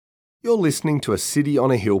You're listening to a City on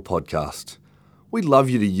a Hill podcast. We'd love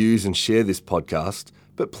you to use and share this podcast,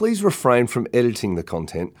 but please refrain from editing the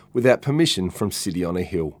content without permission from City on a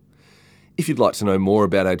Hill. If you'd like to know more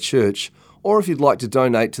about our church, or if you'd like to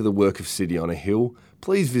donate to the work of City on a Hill,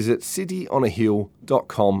 please visit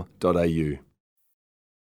cityonahill.com.au.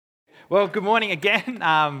 Well, good morning again.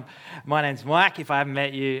 My name's Mike. If I haven't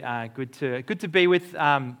met you, good to be with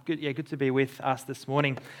us this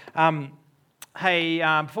morning. Hey,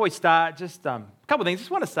 before we start, just a couple of things. Just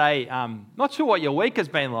want to say, not sure what your week has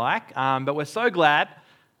been like, but we're so glad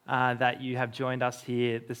that you have joined us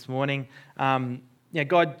here this morning.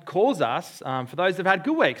 God calls us, for those who've had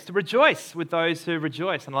good weeks, to rejoice with those who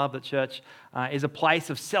rejoice. And I love that church is a place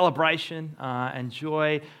of celebration and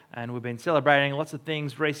joy. And we've been celebrating lots of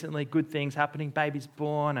things recently, good things happening, babies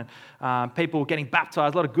born, and people getting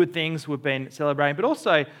baptized, a lot of good things we've been celebrating. But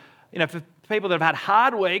also, for people that have had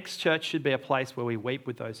hard weeks, church should be a place where we weep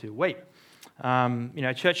with those who weep.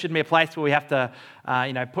 Church shouldn't be a place where we have to,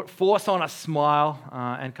 put force on a smile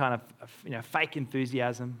and kind of, fake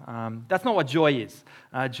enthusiasm. That's not what joy is.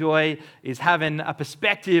 Joy is having a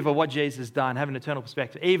perspective of what Jesus has done, having an eternal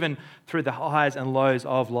perspective, even through the highs and lows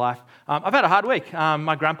of life. I've had a hard week.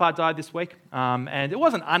 My grandpa died this week, and it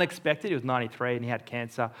wasn't unexpected. He was 93 and he had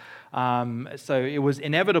cancer, so it was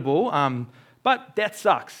inevitable. But death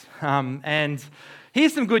sucks. And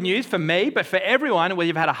here's some good news for me, but for everyone, whether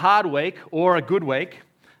you've had a hard week or a good week,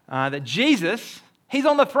 that Jesus, he's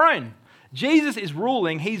on the throne. Jesus is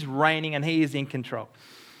ruling, he's reigning, and he is in control.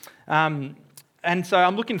 And so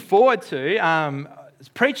I'm looking forward to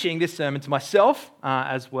preaching this sermon to myself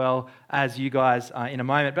as well as you guys in a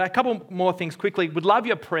moment. But a couple more things quickly. Would love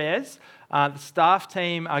your prayers. The staff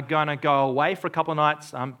team are going to go away for a couple of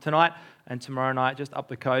nights tonight and tomorrow night, just up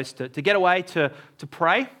the coast, to get away to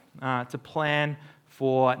pray, to plan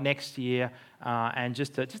for next year, and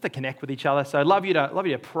just to connect with each other. So I'd love you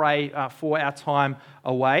to pray for our time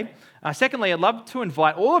away. Secondly, I'd love to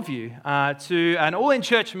invite all of you to an all-in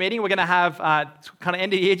church meeting. We're going to have kind of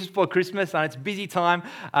end of year just before Christmas, and it's a busy time.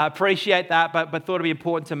 Appreciate that, but thought it'd be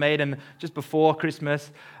important to meet and just before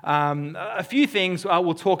Christmas. A few things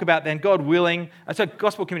we'll talk about then, God willing. So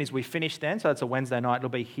Gospel Communities, we finish then, so it's a Wednesday night. It'll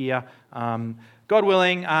be here. God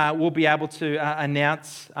willing, we'll be able to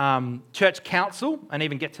announce church council and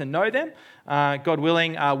even get to know them. God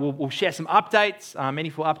willing, we'll share some updates,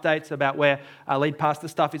 meaningful updates about where our lead pastor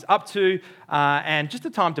stuff is up to, and just a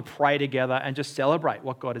time to pray together and just celebrate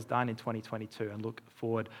what God has done in 2022 and look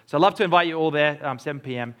forward. So I'd love to invite you all there, 7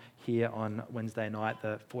 p.m. here on Wednesday night,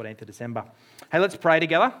 the 14th of December. Hey, let's pray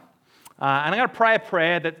together. And I'm going to pray a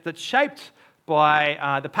prayer that's shaped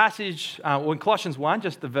by the passage in Colossians 1,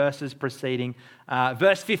 just the verses preceding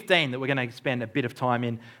verse 15 that we're going to spend a bit of time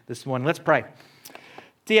in this morning. Let's pray.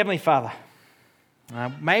 Dear Heavenly Father,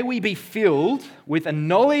 may we be filled with a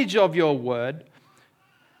knowledge of your word,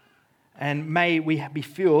 and may we be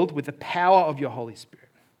filled with the power of your Holy Spirit.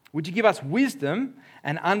 Would you give us wisdom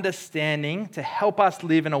and understanding to help us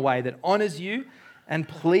live in a way that honors you and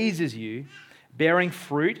pleases you, bearing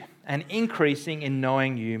fruit and increasing in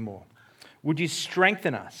knowing you more. Would you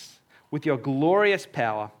strengthen us with your glorious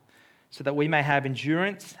power so that we may have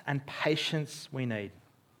endurance and patience we need.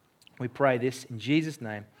 We pray this in Jesus'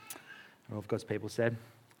 name. And all of God's people said,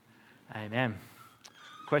 amen.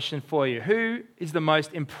 Question for you. Who is the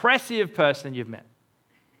most impressive person you've met?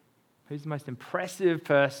 Who's the most impressive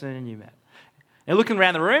person you met? Now, looking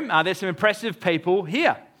around the room, there's some impressive people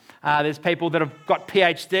here. There's people that have got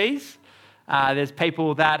PhDs. There's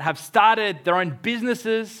people that have started their own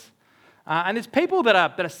businesses. And there's people that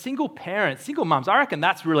are single parents, single mums. I reckon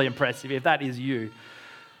that's really impressive if that is you.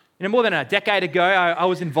 More than a decade ago, I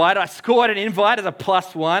was invited. I scored an invite as a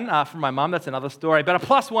 +1 from my mum. That's another story. But a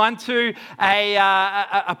 +1 to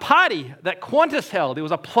a party that Qantas held. It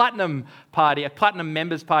was a platinum party, a platinum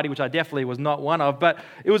members party, which I definitely was not one of. But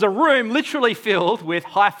it was a room literally filled with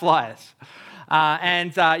high flyers.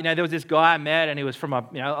 There was this guy I met, and he was from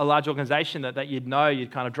a large organisation that you'd know.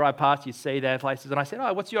 You'd kind of drive past, you'd see their places. And I said,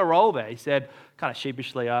 "Oh, what's your role there?" He said, kind of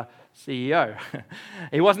sheepishly, CEO.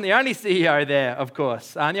 He wasn't the only CEO there, of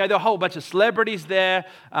course. There were a whole bunch of celebrities there.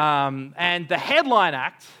 And the headline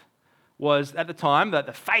act was, at the time,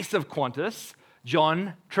 the face of Qantas,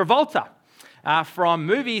 John Travolta. From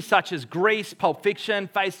movies such as Grease, Pulp Fiction,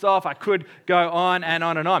 Face Off, I could go on and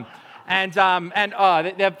on and on.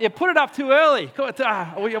 They put it up too early.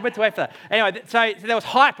 I meant to wait for that. Anyway, so there was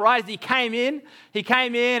hype, right? He came in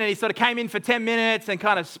and he sort of came in for 10 minutes and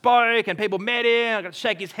kind of spoke, and people met him. I got to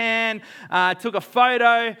shake his hand, took a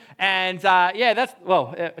photo, and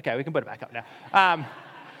okay, we can put it back up now.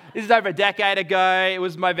 This is over a decade ago. It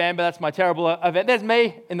was Movember. That's my terrible event. There's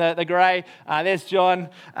me in the grey. There's John.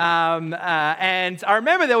 And I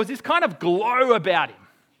remember there was this kind of glow about him.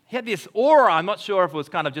 He had this aura. I'm not sure if it was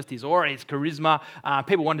kind of just his aura, his charisma.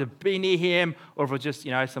 People wanted to be near him, or if it was just,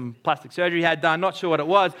 some plastic surgery he had done. Not sure what it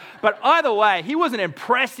was. But either way, he was an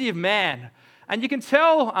impressive man. And you can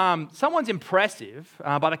tell someone's impressive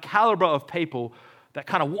by the caliber of people that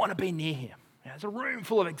kind of want to be near him. There's a room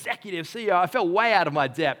full of executives, CEO. I felt way out of my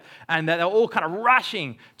depth. And they were all kind of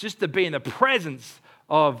rushing just to be in the presence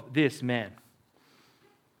of this man.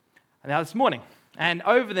 Now this morning, and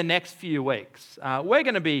over the next few weeks, we're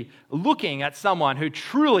going to be looking at someone who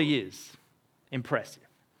truly is impressive.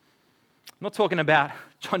 I'm not talking about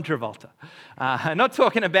John Travolta. I'm not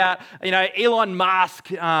talking about, Elon Musk,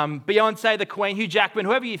 Beyonce, the Queen, Hugh Jackman,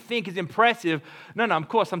 whoever you think is impressive. No, of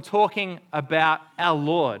course, I'm talking about our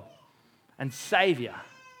Lord and Savior,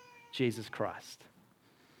 Jesus Christ.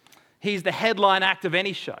 He's the headline act of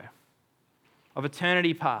any show, of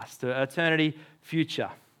eternity past to eternity future,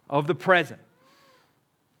 of the present.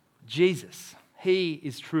 Jesus, he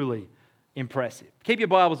is truly impressive. Keep your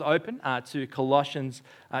Bibles open to Colossians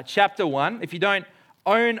chapter 1. If you don't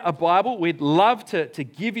own a Bible, we'd love to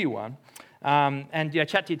give you one. And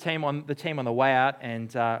chat to your team on the way out,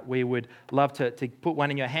 and we would love to put one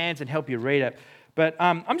in your hands and help you read it. But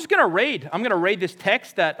I'm just going to read. I'm going to read this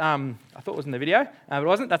text that I thought was in the video, but it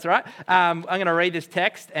wasn't. That's all right. I'm going to read this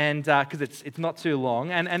text, and because it's not too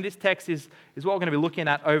long, and this text is what we're going to be looking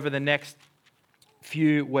at over the next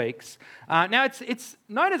few weeks. Now, it's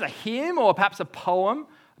known as a hymn or perhaps a poem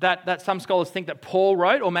that some scholars think that Paul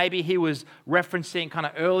wrote, or maybe he was referencing kind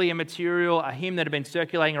of earlier material, a hymn that had been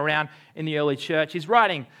circulating around in the early church. He's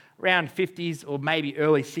writing around 50s or maybe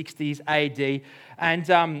early 60s AD. And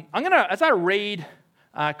as I read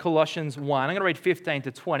Colossians 1, I'm going to read 15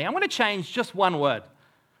 to 20. I'm going to change just one word,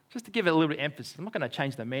 just to give it a little bit of emphasis. I'm not going to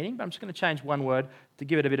change the meaning, but I'm just going to change one word to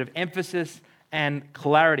give it a bit of emphasis and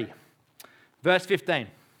clarity. Verse 15,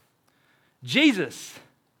 Jesus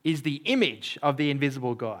is the image of the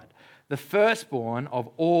invisible God, the firstborn of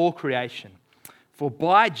all creation. For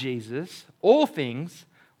by Jesus all things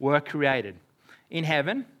were created, in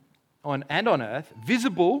heaven and on earth,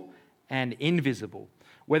 visible and invisible.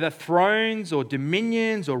 Whether thrones or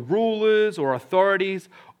dominions or rulers or authorities,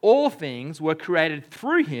 all things were created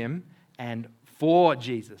through him and for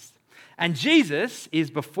Jesus. And Jesus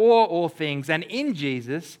is before all things, and in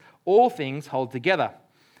Jesus all things hold together.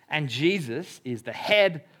 And Jesus is the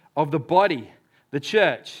head of the body, the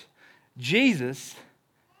church. Jesus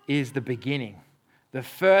is the beginning, the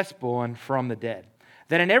firstborn from the dead,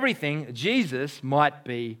 that in everything Jesus might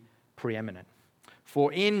be preeminent.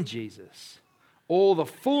 For in Jesus all the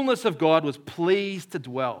fullness of God was pleased to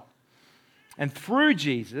dwell, and through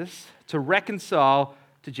Jesus to reconcile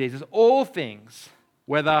to Jesus all things,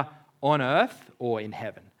 whether on earth or in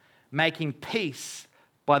heaven, making peace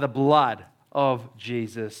by the blood of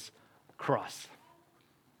Jesus Christ.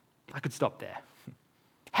 I could stop there.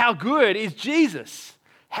 How good is Jesus?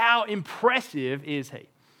 How impressive is he?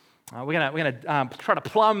 We're going to try to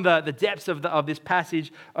plumb the depths of this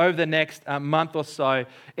passage over the next month or so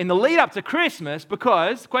in the lead up to Christmas,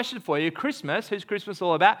 because, question for you, Christmas, who's Christmas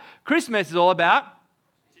all about? Christmas is all about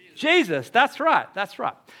Jesus. That's right.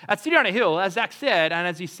 At City on a Hill, as Zach said, and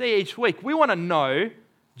as you see each week, we want to know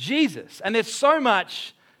Jesus. And there's so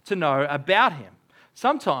much to know about him.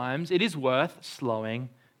 Sometimes it is worth slowing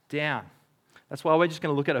down. That's why we're just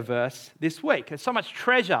going to look at a verse this week. There's so much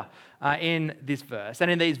treasure in this verse and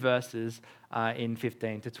in these verses in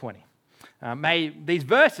 15 to 20. May these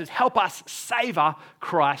verses help us savor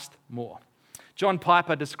Christ more. John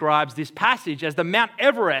Piper describes this passage as the Mount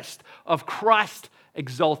Everest of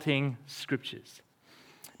Christ-exalting scriptures.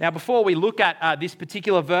 Now, before we look at this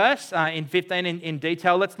particular verse in 15 in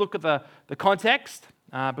detail, let's look at the context,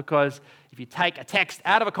 because if you take a text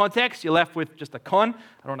out of a context, you're left with just a con.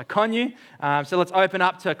 I don't want to con you. So let's open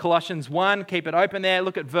up to Colossians 1. Keep it open there.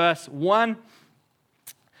 Look at verse 1.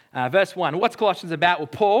 Verse 1. What's Colossians about? Well,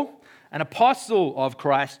 Paul, an apostle of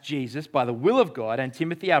Christ Jesus by the will of God, and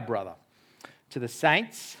Timothy, our brother, to the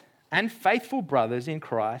saints and faithful brothers in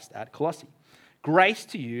Christ at Colossae. Grace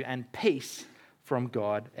to you and peace from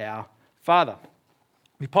God our Father.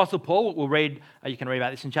 The Apostle Paul, we'll read, you can read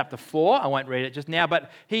about this in chapter 4. I won't read it just now,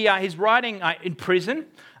 but he's writing in prison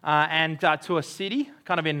and to a city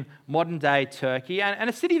kind of in modern-day Turkey, and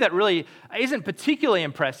a city that really isn't particularly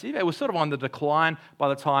impressive. It was sort of on the decline by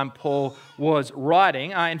the time Paul was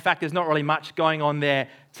writing. In fact, there's not really much going on there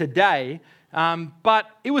today, but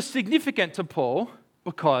it was significant to Paul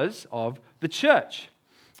because of the church.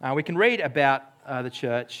 We can read about the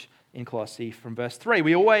church in Colossae from verse 3.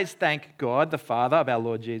 We always thank God, the Father of our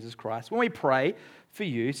Lord Jesus Christ, when we pray for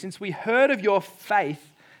you, since we heard of your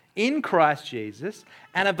faith in Christ Jesus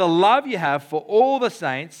and of the love you have for all the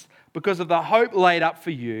saints because of the hope laid up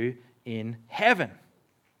for you in heaven.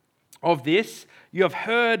 Of this you have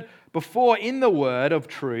heard before in the word of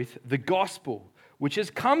truth, the gospel, which has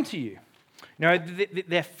come to you. You know,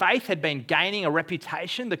 their faith had been gaining a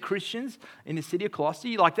reputation, the Christians in the city of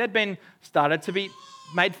Colossae, like they'd been started to be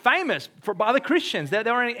made famous by the Christians. They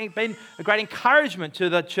were been a great encouragement to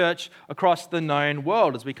the church across the known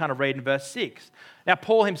world, as we kind of read in verse 6. Now,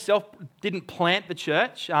 Paul himself didn't plant the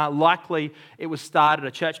church. Likely it was started,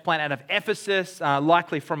 a church plant out of Ephesus,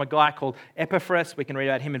 likely from a guy called Epaphras. We can read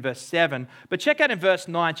about him in verse 7. But check out in verse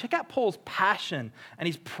 9, check out Paul's passion and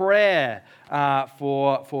his prayer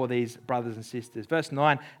for these brothers and sisters. Verse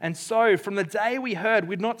 9, and so from the day we heard,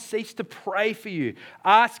 we'd not cease to pray for you,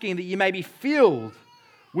 asking that you may be filled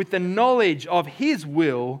with the knowledge of his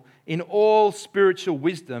will in all spiritual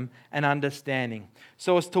wisdom and understanding,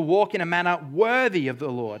 so as to walk in a manner worthy of the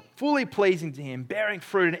Lord, fully pleasing to him, bearing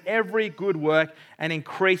fruit in every good work and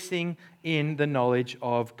increasing in the knowledge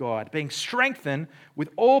of God, being strengthened with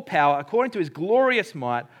all power according to his glorious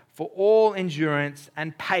might for all endurance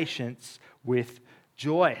and patience with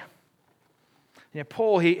joy. You know,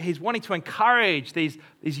 Paul, he's wanting to encourage these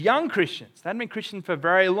young Christians. They hadn't been Christians for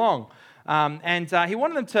very long. And he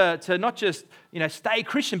wanted them to not just stay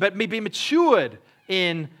Christian, but be matured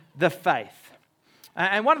in the faith.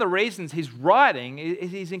 And one of the reasons he's writing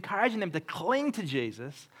is he's encouraging them to cling to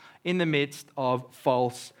Jesus in the midst of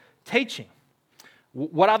false teaching.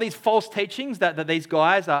 What are these false teachings that these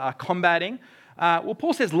guys are combating? Well,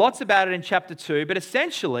 Paul says lots about it in chapter 2, but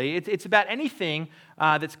essentially it's about anything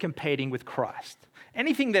that's competing with Christ.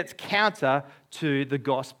 Anything that's counter to the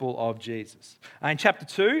gospel of Jesus. In chapter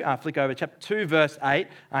 2, flick over chapter 2, verse 8,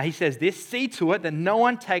 he says this, see to it that no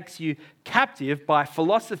one takes you captive by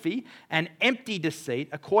philosophy and empty deceit,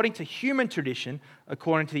 according to human tradition,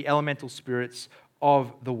 according to the elemental spirits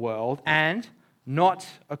of the world, and not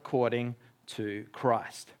according to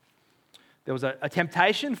Christ. There was a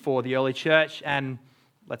temptation for the early church, and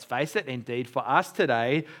let's face it, indeed for us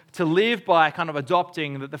today, to live by kind of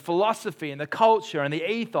adopting the philosophy and the culture and the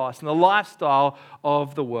ethos and the lifestyle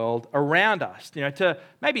of the world around us. To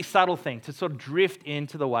maybe subtle things, to sort of drift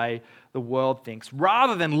into the way the world thinks,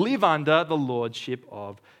 rather than live under the lordship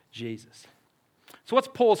of Jesus. So what's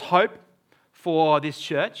Paul's hope for this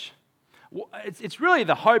church? Well, it's really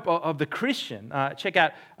the hope of the Christian. Check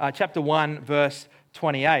out chapter 1, verse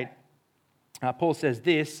 28. Paul says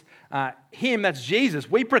this, him, that's Jesus,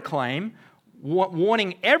 we proclaim,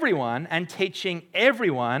 warning everyone and teaching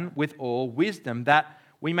everyone with all wisdom, that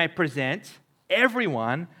we may present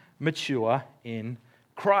everyone mature in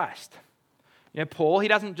Christ. Paul, he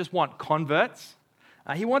doesn't just want converts.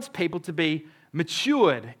 He wants people to be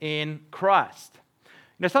matured in Christ.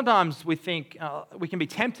 Sometimes we think we can be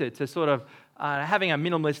tempted to sort of having a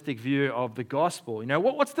minimalistic view of the gospel.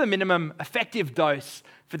 What's the minimum effective dose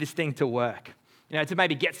for this thing to work? To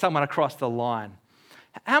maybe get someone across the line.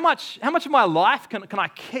 How much of my life can I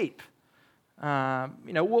keep?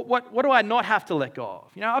 What do I not have to let go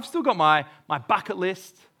of? I've still got my bucket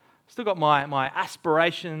list, still got my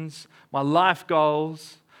aspirations, my life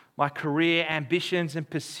goals, my career ambitions and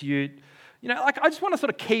pursuit. I just want to sort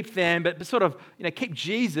of keep them, but sort of, keep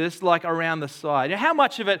Jesus like around the side. How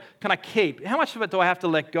much of it can I keep? How much of it do I have to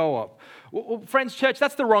let go of? Well, friends, church,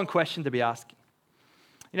 that's the wrong question to be asking.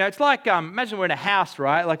 It's like, imagine we're in a house,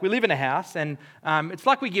 right? Like we live in a house, and it's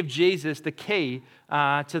like we give Jesus the key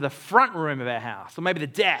to the front room of our house, or maybe the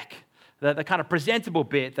deck, the kind of presentable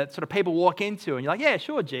bit that sort of people walk into, and you're like, yeah,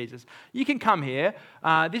 sure, Jesus, you can come here.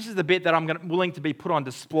 This is the bit that I'm willing to be put on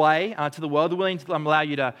display to the world, willing to allow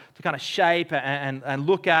you to kind of shape and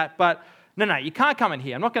look at. But no, you can't come in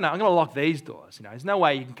here. I'm going to lock these doors. There's no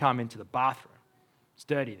way you can come into the bathroom. It's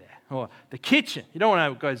dirty there. Or the kitchen. You don't want to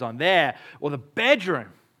know what goes on there. Or the bedroom.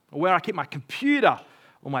 Or where I keep my computer.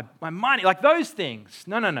 Or my money. Like those things.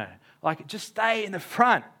 No. Like just stay in the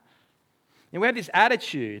front. And we have this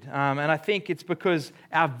attitude, and I think it's because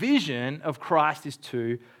our vision of Christ is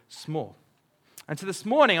too small. And so this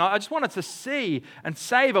morning, I just wanted to see and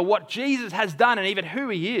savor what Jesus has done and even who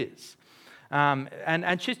he is.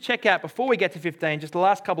 And just check out, before we get to 15, just the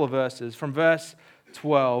last couple of verses from verse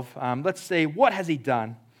 12. Let's see, what has he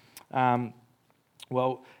done?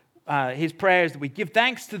 His prayer is that we give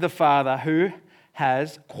thanks to the Father who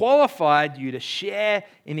has qualified you to share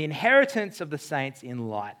in the inheritance of the saints in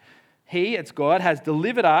light. He, it's God, has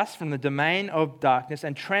delivered us from the domain of darkness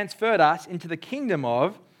and transferred us into the kingdom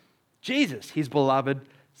of Jesus, his beloved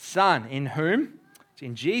Son, in whom,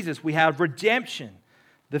 In Jesus, we have redemption,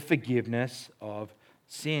 the forgiveness of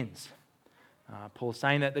sins. Paul's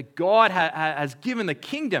saying that God has given the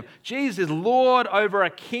kingdom. Jesus is Lord over a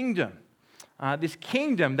kingdom. This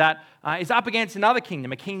kingdom that is up against another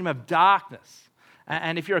kingdom, a kingdom of darkness.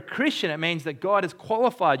 And if you're a Christian, it means that God has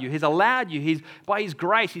qualified you, He's allowed you, by His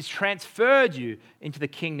grace, He's transferred you into the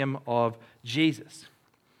kingdom of Jesus.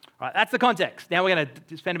 All right, that's the context. Now we're going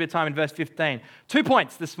to spend a bit of time in verse 15. 2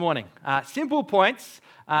 points this morning. Simple points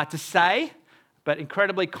to say, but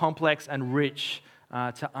incredibly complex and rich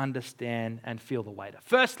to understand and feel the weight of.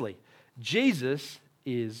 Firstly, Jesus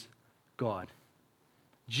is God.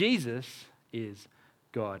 Jesus is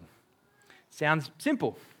God. Sounds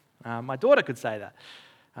simple. My daughter could say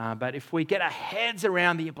that. But if we get our heads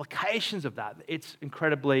around the implications of that, it's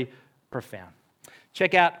incredibly profound.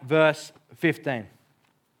 Check out verse 15.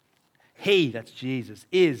 He, that's Jesus,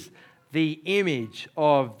 is the image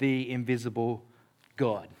of the invisible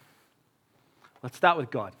God. Let's start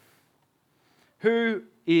with God. Who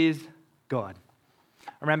is God?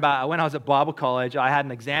 I remember when I was at Bible college, I had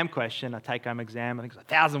an exam question, a take-home exam. I think it was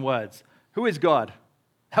 1,000 words. Who is God?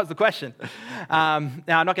 That was the question. Now, I'm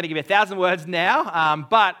not going to give you 1,000 words now,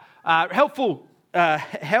 but helpful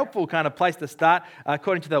kind of place to start.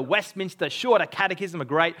 According to the Westminster Shorter Catechism, a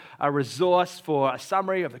great resource for a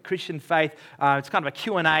summary of the Christian faith. It's kind of a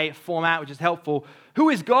Q&A format, which is helpful. Who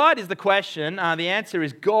is God is the question. The answer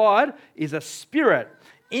is God is a spirit,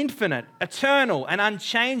 infinite, eternal, and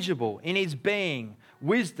unchangeable in His being,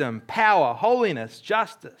 wisdom, power, holiness,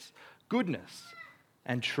 justice, goodness,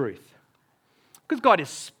 and truth. Because God is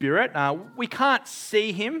spirit, we can't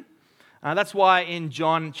see Him. That's why in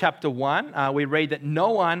John chapter 1, we read that no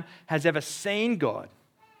one has ever seen God.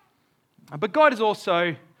 But God is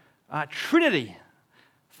also Trinity,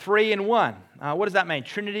 3 in 1. What does that mean?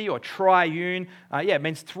 Trinity or triune? It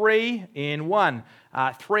means 3 in 1.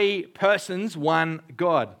 3 persons, 1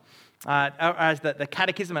 God. As the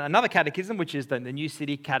catechism, another catechism, which is the New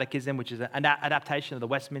City Catechism, which is an adaptation of the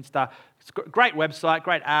Westminster. It's a great website,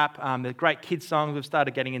 great app, the great kids songs. We've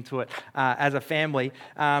started getting into it as a family.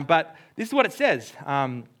 But this is what it says.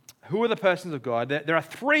 Who are the persons of God? There are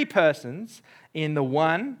 3 persons in the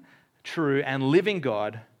one true and living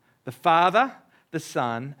God, the Father, the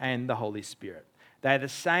Son, and the Holy Spirit. They are the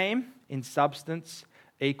same in substance,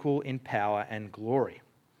 equal in power and glory.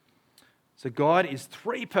 So God is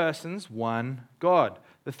 3 persons, 1 God.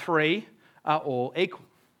 The 3 are all equal.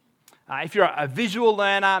 If you're a visual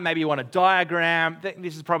learner, maybe you want a diagram.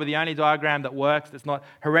 This is probably the only diagram that works, that's not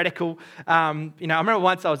heretical. I remember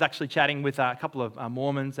once I was actually chatting with a couple of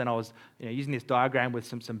Mormons, and I was using this diagram with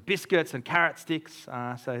some biscuits and carrot sticks.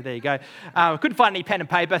 So there you go. I couldn't find any pen and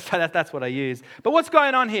paper, so that's what I used. But what's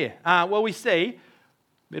going on here? Well, we see,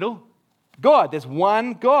 middle, God. There's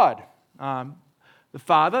 1 God. The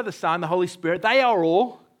Father, the Son, the Holy Spirit, they are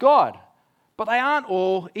all God, but they aren't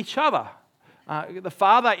all each other. The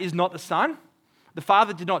Father is not the Son. The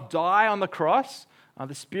Father did not die on the cross.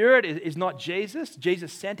 The Spirit is not Jesus.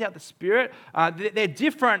 Jesus sent out the Spirit. They're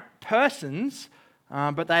different persons,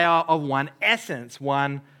 but they are of one essence,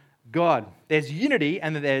 1 God. There's unity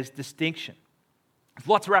and there's distinction. There's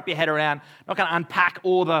lots to wrap your head around. I'm not going to unpack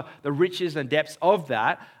all the riches and depths of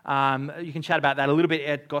that. You can chat about that a little bit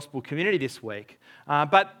at Gospel Community this week.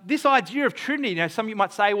 But this idea of Trinity, some of you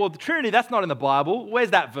might say, well, the Trinity, that's not in the Bible.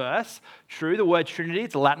 Where's that verse? True, the word Trinity,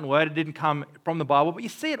 it's a Latin word. It didn't come from the Bible, but you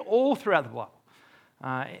see it all throughout the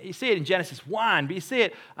Bible. You see it in Genesis 1, but you see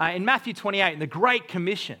it in Matthew 28 in the Great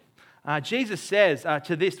Commission. Jesus says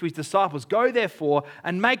to his disciples, "Go therefore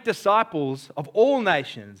and make disciples of all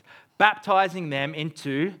nations, baptizing them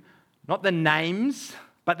into, not the names,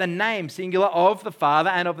 but the name, singular, of the Father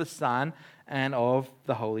and of the Son and of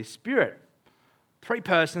the Holy Spirit." 3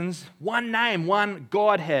 persons, 1 name, 1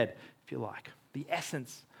 Godhead, if you like. The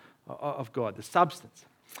essence of God, the substance.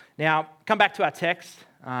 Now, come back to our text,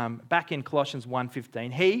 back in Colossians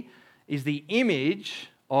 1:15. He is the image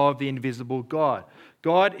of the invisible God.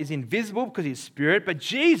 God is invisible because He's Spirit, but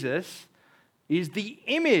Jesus is the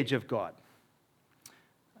image of God.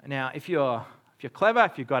 Now, if you're clever,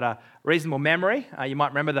 if you've got a reasonable memory, you might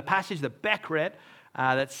remember the passage that Beck read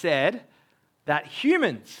that said that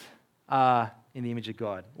humans are in the image of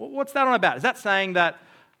God. What's that on about? Is that saying that,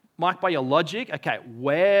 Mike, by your logic, okay,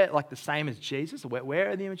 we're like the same as Jesus? We're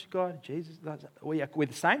in the image of God? Jesus, we're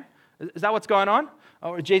the same? Is that what's going on?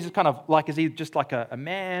 Or is Jesus kind of like, is He just like a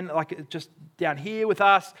man, like just down here with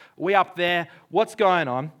us? We up there? What's going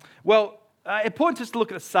on? Well, important just to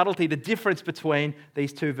look at the subtlety, the difference between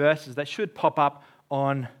these 2 verses that should pop up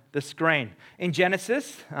on the screen. In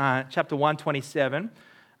Genesis chapter 1:27,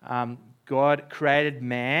 God created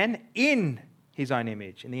man in his own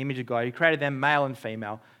image. In the image of God, he created them, male and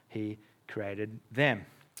female, he created them.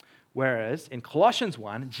 Whereas in Colossians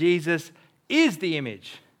 1, Jesus is the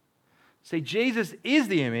image. See, Jesus is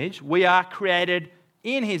the image. We are created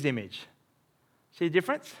in his image. See the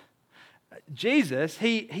difference? Jesus,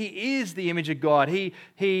 he is the image of God. He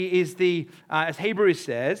is the, as Hebrews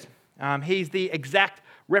says, he's the exact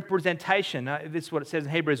representation. This is what it says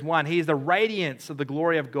in Hebrews 1. He is the radiance of the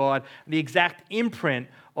glory of God, the exact imprint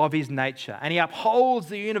of his nature. And he upholds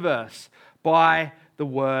the universe by the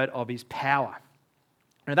word of his power.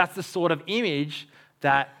 Now, that's the sort of image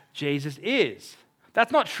that Jesus is.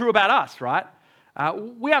 That's not true about us, right?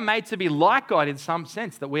 We are made to be like God in some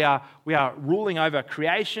sense, that we are ruling over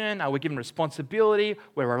creation, we're given responsibility,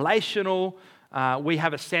 we're relational, we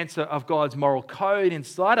have a sense of God's moral code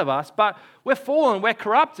inside of us, but we're fallen, we're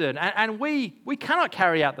corrupted, and we cannot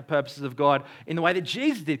carry out the purposes of God in the way that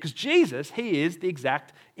Jesus did, because Jesus, he is the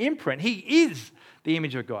exact imprint. He is the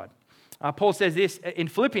image of God. Paul says this in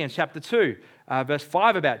Philippians chapter 2, verse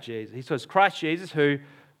 5 about Jesus. He says, Christ Jesus, who,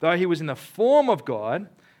 though he was in the form of God,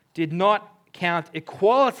 did not count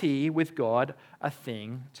equality with God a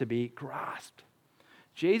thing to be grasped.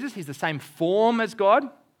 Jesus, he's the same form as God.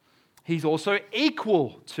 He's also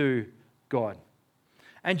equal to God.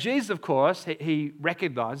 And Jesus, of course, he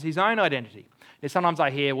recognizes his own identity. Sometimes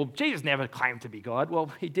I hear, well, Jesus never claimed to be God.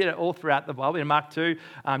 Well, he did it all throughout the Bible. In Mark 2,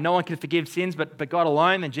 no one can forgive sins but God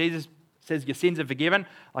alone. And Jesus says your sins are forgiven.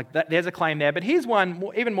 Like that, there's a claim there. But here's one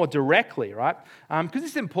even more directly, right? Because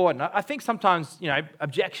this is important. I think sometimes,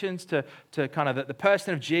 objections to kind of the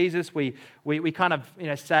person of Jesus, we kind of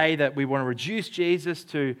say that we want to reduce Jesus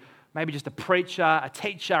to maybe just a preacher, a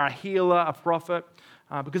teacher, a healer, a prophet.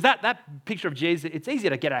 Because that picture of Jesus, it's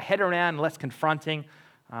easier to get our head around, less confronting,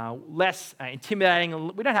 less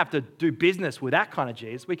intimidating. We don't have to do business with that kind of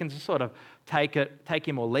Jesus. We can just sort of take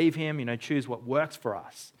him or leave him, choose what works for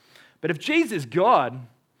us. But if Jesus is God,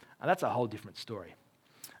 that's a whole different story.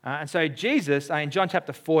 And so Jesus, in John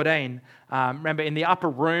chapter 14, remember in the upper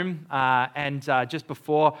room and just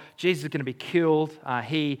before Jesus is going to be killed,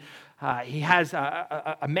 he has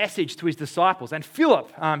a message to his disciples. And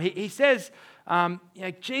Philip, he says,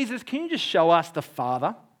 Jesus, can you just show us the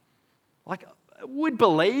Father? Like, we'd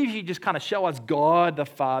believe you just kind of show us God the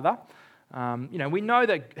Father. We know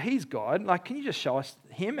that he's God. Like, can you just show us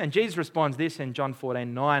him? And Jesus responds this in John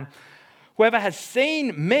 14:9. Whoever has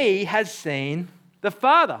seen me has seen the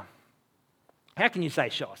Father. How can you say,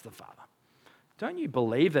 show us the Father? Don't you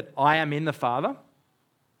believe that I am in the Father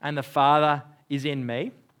and the Father is in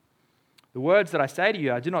me? The words that I say to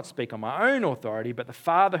you, I do not speak on my own authority, but the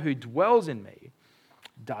Father who dwells in me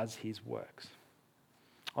does his works.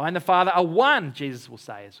 I and the Father are one, Jesus will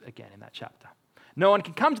say again in that chapter. No one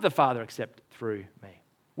can come to the Father except through me.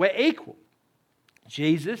 We're equal.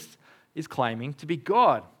 Jesus is claiming to be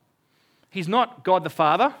God. He's not God the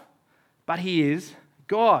Father, but he is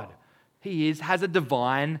God. He has a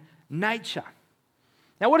divine nature.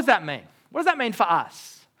 Now, what does that mean? What does that mean for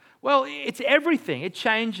us? Well, it's everything. It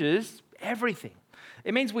changes everything.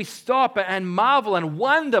 It means we stop and marvel and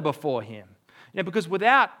wonder before him. Because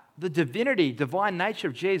without the divinity, divine nature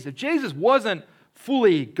of Jesus, if Jesus wasn't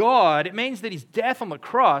fully God, it means that his death on the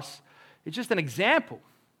cross is just an example.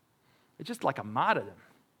 It's just like a martyrdom.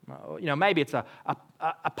 Maybe it's a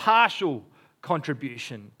partial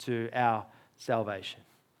contribution to our salvation.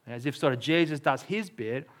 As if sort of Jesus does his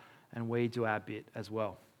bit and we do our bit as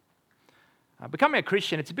well. Becoming a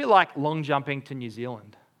Christian, it's a bit like long jumping to New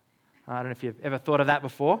Zealand. I don't know if you've ever thought of that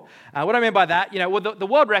before. What I mean by that, the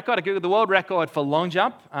world record, I googled the world record for long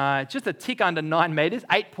jump, just a tick under 9 meters,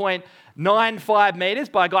 8.95 meters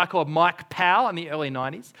by a guy called Mike Powell in the early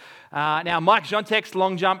 90s. Now, Mike Jontek's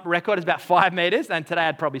long jump record is about 5 meters, and today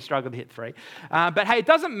I'd probably struggle to hit 3. But hey, it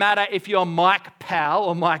doesn't matter if you're Mike Powell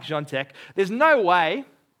or Mike Jontek. There's no way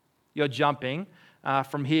you're jumping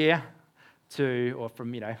from here to, or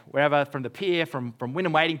from, wherever, from the pier, from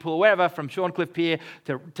Wynnum Wading Pool, wherever, from Shorncliffe Pier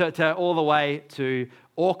to all the way to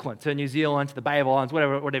Auckland, to New Zealand, to the Bay of Islands,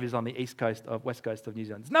 whatever is on the west coast of New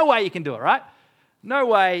Zealand. There's no way you can do it, right? No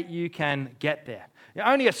way you can get there.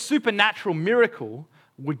 Only a supernatural miracle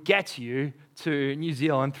would get you to New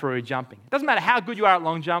Zealand through jumping. It doesn't matter how good you are at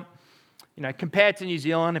long jump, compared to New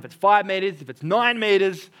Zealand, if it's 5 meters, if it's 9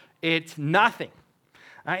 meters, it's nothing.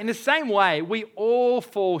 In the same way, we all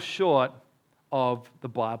fall short of the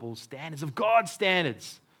Bible's standards, of God's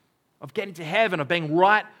standards, of getting to heaven, of being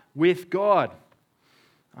right with God.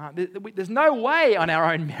 There's no way on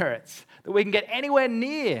our own merits that we can get anywhere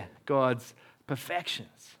near God's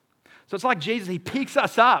perfections. So it's like Jesus, he picks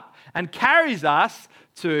us up and carries us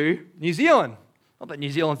to New Zealand, Not that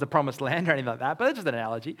New Zealand's the promised land or anything like that, but it's just an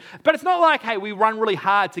analogy. But it's not like, hey, we run really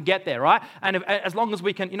hard to get there, right? And as long as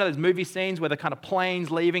we can, there's movie scenes where the kind of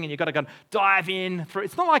plane's leaving and you've got to go dive in through.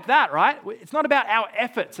 It's not like that, right? It's not about our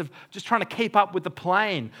efforts of just trying to keep up with the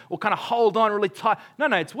plane or kind of hold on really tight. No,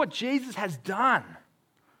 it's what Jesus has done.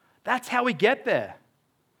 That's how we get there.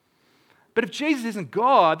 But if Jesus isn't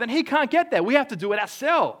God, then he can't get there. We have to do it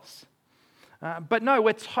ourselves. But no,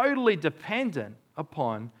 we're totally dependent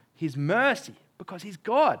upon his mercy because he's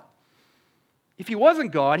God. If he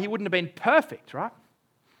wasn't God, he wouldn't have been perfect, right?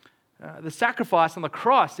 The sacrifice on the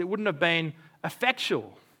cross, it wouldn't have been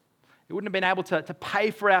effectual. It wouldn't have been able to pay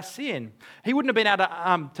for our sin. He wouldn't have been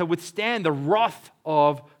able to withstand the wrath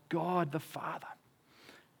of God the Father.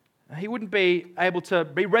 He wouldn't be able to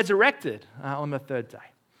be resurrected on the third day.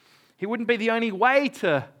 He wouldn't be the only way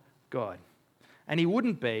to God. And he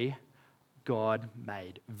wouldn't be God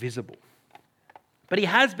made visible. But he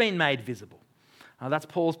has been made visible. That's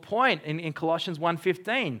Paul's point in Colossians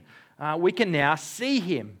 1:15. We can now see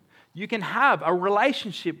him. You can have a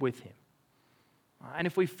relationship with him. And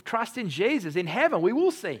if we trust in Jesus, in heaven, we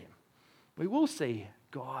will see him. We will see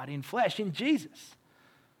God in flesh, in Jesus.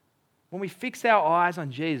 When we fix our eyes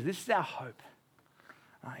on Jesus, this is our hope.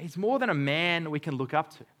 He's more than a man we can look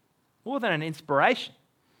up to. More than an inspiration.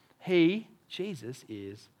 He, Jesus,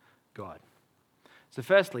 is God. So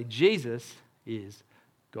firstly, Jesus is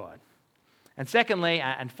God. And secondly,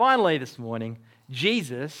 and finally this morning,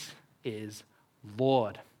 Jesus is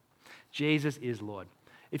Lord. Jesus is Lord.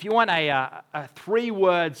 If you want a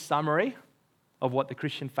three-word summary of what the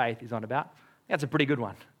Christian faith is on about, that's a pretty good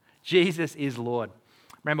one. Jesus is Lord.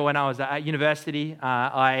 Remember when I was at university,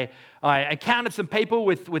 I encountered some people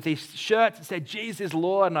with these shirts that said, Jesus is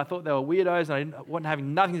Lord, and I thought they were weirdos, and I wasn't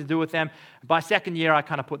having nothing to do with them. By second year, I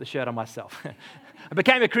kind of put the shirt on myself. I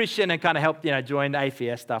became a Christian and kind of helped, join the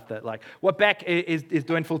AFS stuff that, like, what Beck is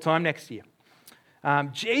doing full-time next year.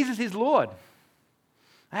 Jesus is Lord.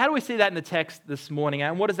 How do we see that in the text this morning,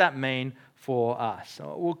 and what does that mean for us?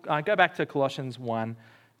 So we'll go back to Colossians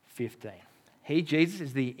 1:15. He, Jesus,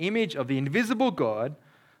 is the image of the invisible God,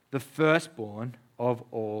 the firstborn of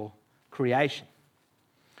all creation.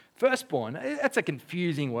 Firstborn, that's a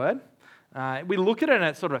confusing word. We look at it and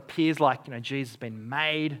it sort of appears like, Jesus has been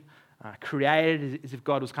made, created, as if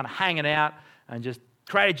God was kind of hanging out and just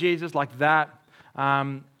created Jesus like that.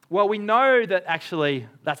 Well, we know that actually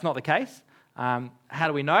that's not the case. How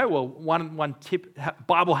do we know? Well, one tip,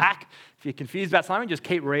 Bible hack, if you're confused about something, just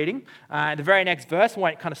keep reading. The very next verse, I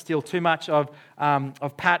won't kind of steal too much of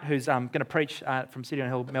Pat, who's going to preach from City on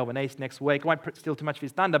Hill, Melbourne East next week. I won't steal too much of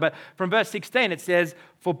his thunder, but from verse 16 it says,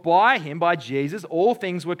 "For by him, by Jesus, all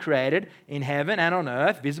things were created in heaven and on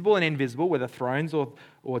earth, visible and invisible, whether thrones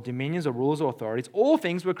or dominions or rulers or authorities. All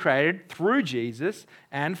things were created through Jesus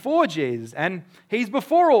and for Jesus. And he's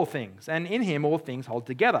before all things, and in him all things hold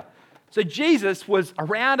together." So Jesus was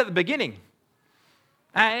around at the beginning.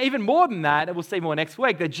 And even more than that, and we'll see more next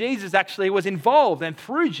week, that Jesus actually was involved, and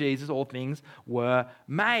through Jesus all things were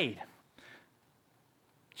made.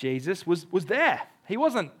 Jesus was there. He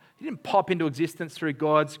didn't pop into existence through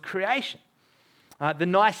God's creation. The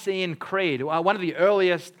Nicene Creed, one of the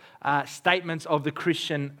earliest statements of the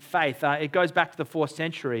Christian faith, it goes back to the 4th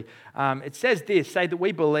century. It says this, say that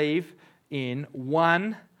we believe in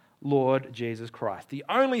one Lord Jesus Christ, the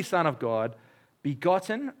only Son of God,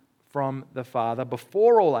 begotten from the Father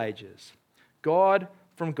before all ages, God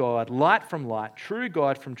from God, light from light, true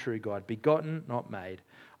God from true God, begotten, not made,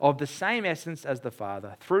 of the same essence as the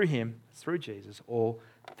Father. Through him, through Jesus, all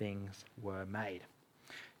things were made.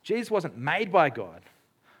 Jesus wasn't made by God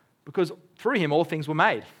because through him all things were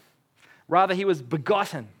made. Rather, he was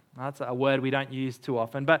begotten. That's a word we don't use too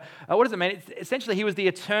often. But what does it mean? Essentially, he was the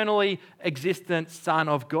eternally existent Son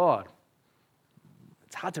of God.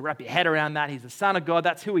 It's hard to wrap your head around that. He's the Son of God.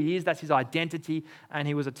 That's who he is. That's his identity. And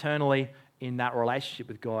he was eternally in that relationship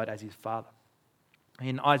with God as his Father.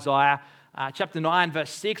 In Isaiah chapter 9,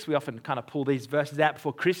 verse 6, we often kind of pull these verses out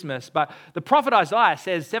before Christmas. But the prophet Isaiah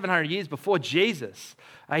says 700 years before Jesus,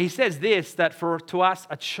 he says this, that to us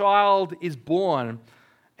a child is born,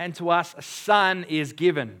 and to us a son is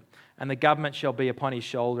given, and the government shall be upon his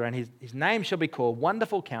shoulder, and his name shall be called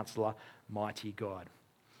Wonderful Counselor, Mighty God.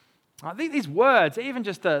 I think these words, even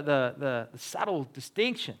just the subtle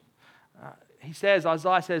distinction,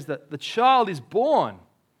 Isaiah says that the child is born,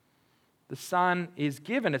 the son is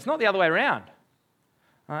given. It's not the other way around.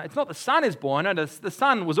 It's not the son is born, and the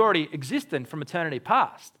son was already existent from eternity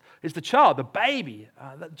past. It's the child, the baby,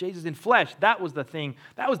 that Jesus in flesh. That was the thing.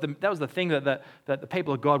 That was the thing that the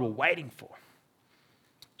people of God were waiting for.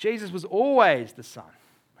 Jesus was always the Son.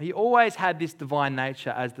 He always had this divine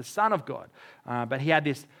nature as the Son of God, but he had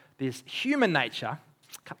this human nature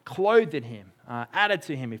clothed in him, added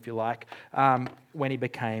to him, if you like, when he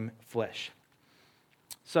became flesh.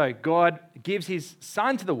 So God gives his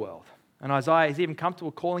Son to the world, and Isaiah is even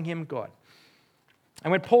comfortable calling him God.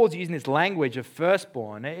 And when Paul's using this language of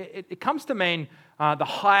firstborn, it comes to mean the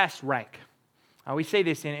highest rank. We see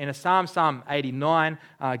this in a Psalm 89.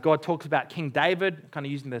 God talks about King David, kind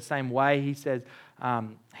of using the same way. He says,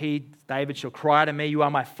 David shall cry to me, you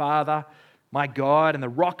are my father, my God, and the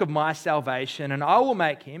rock of my salvation, and I will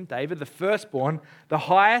make him, David, the firstborn, the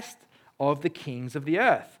highest of the kings of the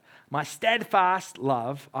earth. My steadfast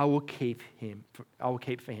love I will keep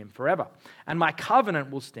for him forever, and my covenant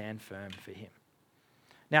will stand firm for him.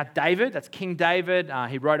 Now, David, that's King David.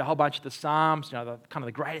 He wrote a whole bunch of the Psalms, kind of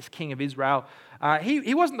the greatest king of Israel.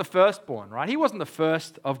 He wasn't the firstborn, right? He wasn't the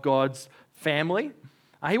first of God's family.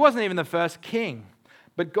 He wasn't even the first king.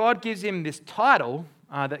 But God gives him this title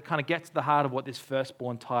that kind of gets to the heart of what this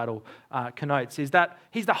firstborn title connotes, is that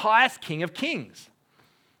he's the highest king of kings.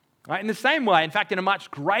 Right? In the same way, in fact, in a much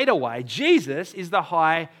greater way, Jesus is the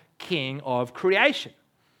high king of creation.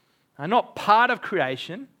 Not part of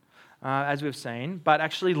creation, as we've seen, but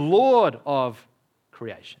actually Lord of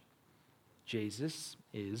creation. Jesus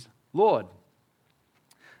is Lord.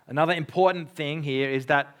 Another important thing here is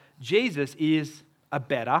that Jesus is a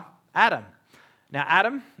better Adam. Now,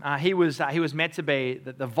 Adam, he was meant to be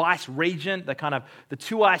the vice regent, the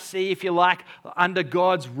 2IC, if you like, under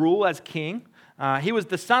God's rule as king. He was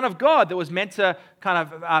the Son of God that was meant to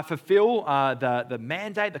fulfill the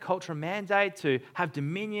mandate, the cultural mandate, to have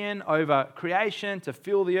dominion over creation, to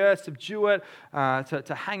fill the earth, subdue it,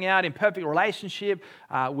 to hang out in perfect relationship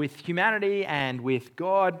with humanity and with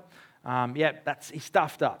God. He's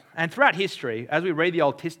stuffed up. And throughout history, as we read the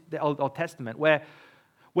Old Testament, we're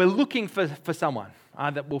looking for someone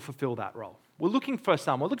that will fulfill that role. We're looking for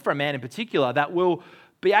a man in particular that will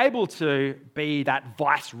be able to be that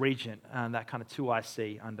vice regent, that kind of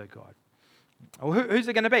 2IC under God. Well, who's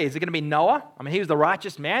it going to be? Is it going to be Noah? I mean, he was the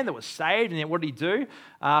righteous man that was saved, and yet what did he do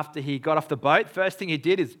after he got off the boat? First thing he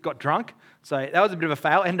did is got drunk. So that was a bit of a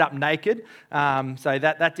fail, ended up naked. So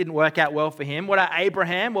that didn't work out well for him. What about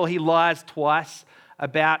Abraham? Well, he lies twice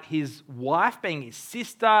about his wife being his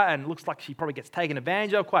sister, and looks like she probably gets taken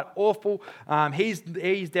advantage of, quite awful. He's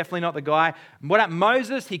definitely not the guy. What about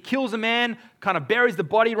Moses? He kills a man, kind of buries the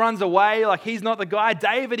body, runs away, like he's not the guy.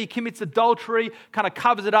 David, he commits adultery, kind of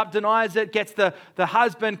covers it up, denies it, gets the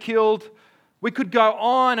husband killed. We could go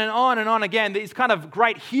on and on and on again. These kind of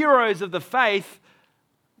great heroes of the faith,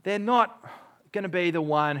 they're not going to be the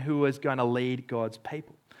one who is going to lead God's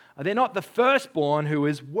people. They're not the firstborn who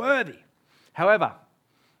is worthy. However,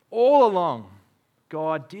 all along,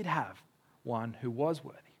 God did have one who was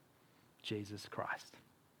worthy, Jesus Christ.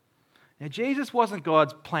 Now, Jesus wasn't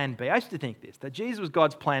God's plan B. I used to think this, that Jesus was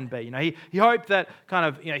God's plan B. He hoped that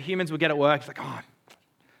humans would get it work. He's like,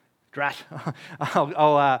 drat,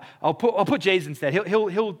 I'll put Jesus instead.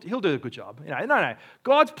 He'll do a good job. No.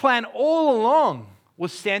 God's plan all along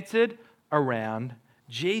was centered around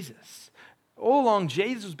Jesus. All along,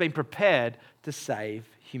 Jesus was being prepared to save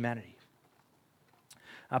humanity.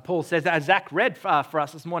 Paul says, as Zach read for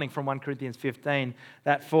us this morning from 1 Corinthians 15,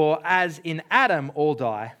 that for as in Adam all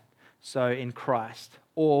die, so in Christ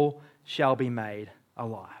all shall be made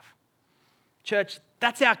alive. Church,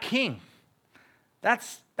 that's our King.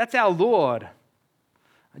 That's our Lord.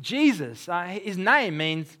 Jesus, his name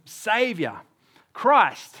means Savior.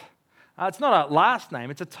 Christ, it's not a last name,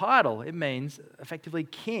 it's a title. It means effectively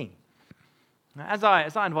King. As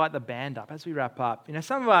I invite the band up, as we wrap up,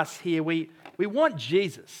 some of us here, we want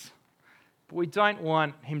Jesus, but we don't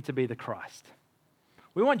want him to be the Christ.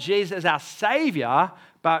 We want Jesus as our Savior,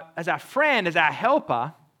 but as our friend, as our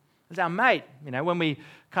helper, as our mate, when we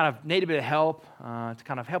kind of need a bit of help to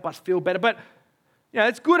kind of help us feel better. But,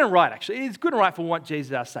 it's good and right, actually. It's good and right for want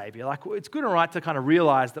Jesus as our Savior. Like, it's good and right to kind of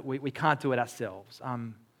realize that we can't do it ourselves.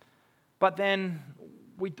 But then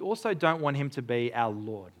we also don't want him to be our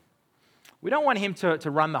Lord. We don't want him to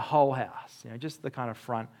run the whole house, just the kind of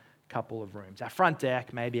front couple of rooms, our front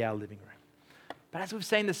deck, maybe our living room. But as we've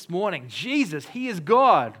seen this morning, Jesus, he is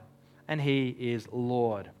God and he is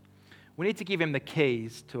Lord. We need to give him the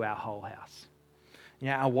keys to our whole house.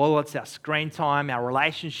 Our wallets, our screen time, our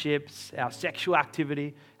relationships, our sexual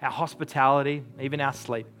activity, our hospitality, even our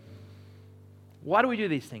sleep. Why do we do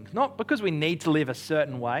these things? Not because we need to live a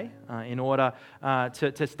certain way in order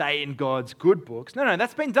to stay in God's good books. No,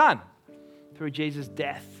 that's been done. Through Jesus'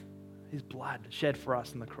 death, his blood shed for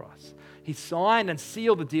us on the cross. He signed and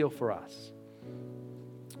sealed the deal for us.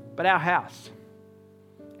 But our house,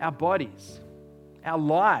 our bodies, our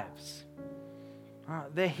lives,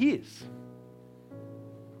 they're His.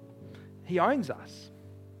 He owns us.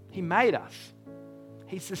 He made us.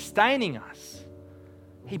 He's sustaining us.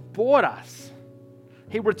 He bought us.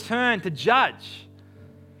 He returned to judge.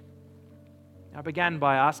 I began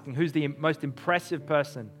by asking, who's the most impressive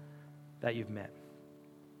person that you've met?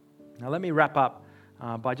 Now let me wrap up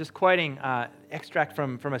by just quoting an extract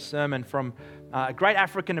from a sermon from a great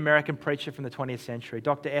African-American preacher from the 20th century,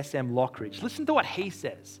 Dr. S.M. Lockridge. Listen to what he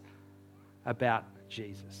says about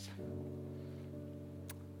Jesus.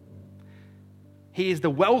 He is the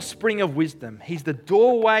wellspring of wisdom. He's the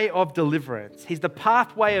doorway of deliverance. He's the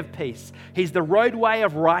pathway of peace. He's the roadway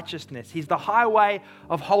of righteousness. He's the highway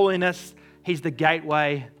of holiness. He's the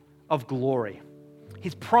gateway of glory.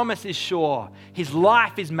 His promise is sure. His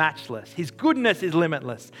life is matchless. His goodness is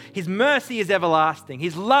limitless. His mercy is everlasting.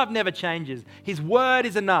 His love never changes. His word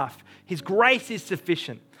is enough. His grace is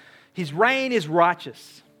sufficient. His reign is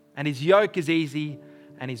righteous, and his yoke is easy,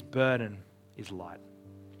 and his burden is light.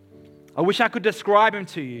 I wish I could describe him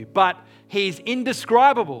to you, but he's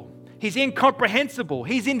indescribable. He's incomprehensible.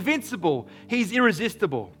 He's invincible. He's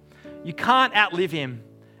irresistible. You can't outlive him,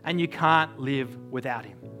 and you can't live without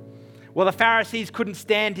him. Well, the Pharisees couldn't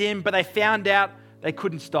stand him, but they found out they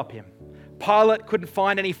couldn't stop him. Pilate couldn't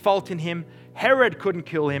find any fault in him. Herod couldn't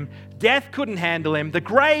kill him. Death couldn't handle him. The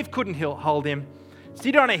grave couldn't hold him.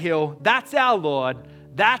 Seated on a hill, that's our Lord.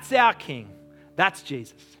 That's our King. That's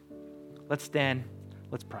Jesus. Let's stand.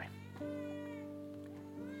 Let's pray.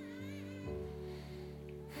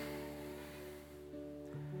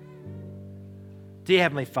 Dear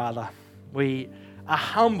Heavenly Father, we are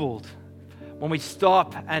humbled when we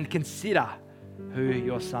stop and consider who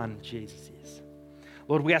your Son Jesus is.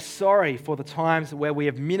 Lord, we are sorry for the times where we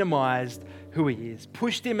have minimized who he is,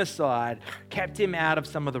 pushed him aside, kept him out of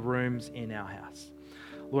some of the rooms in our house.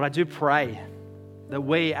 Lord, I do pray that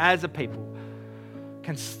we as a people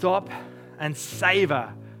can stop and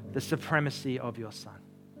savor the supremacy of your Son.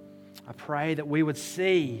 I pray that we would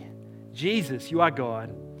see Jesus, you are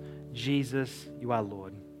God. Jesus, you are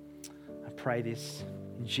Lord. I pray this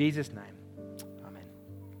in Jesus' name. Amen.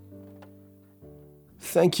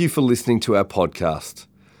 Thank you for listening to our podcast.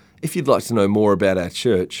 If you'd like to know more about our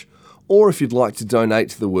church, or if you'd like to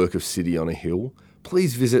donate to the work of City on a Hill,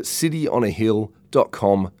 please visit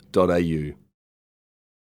cityonahill.com.au.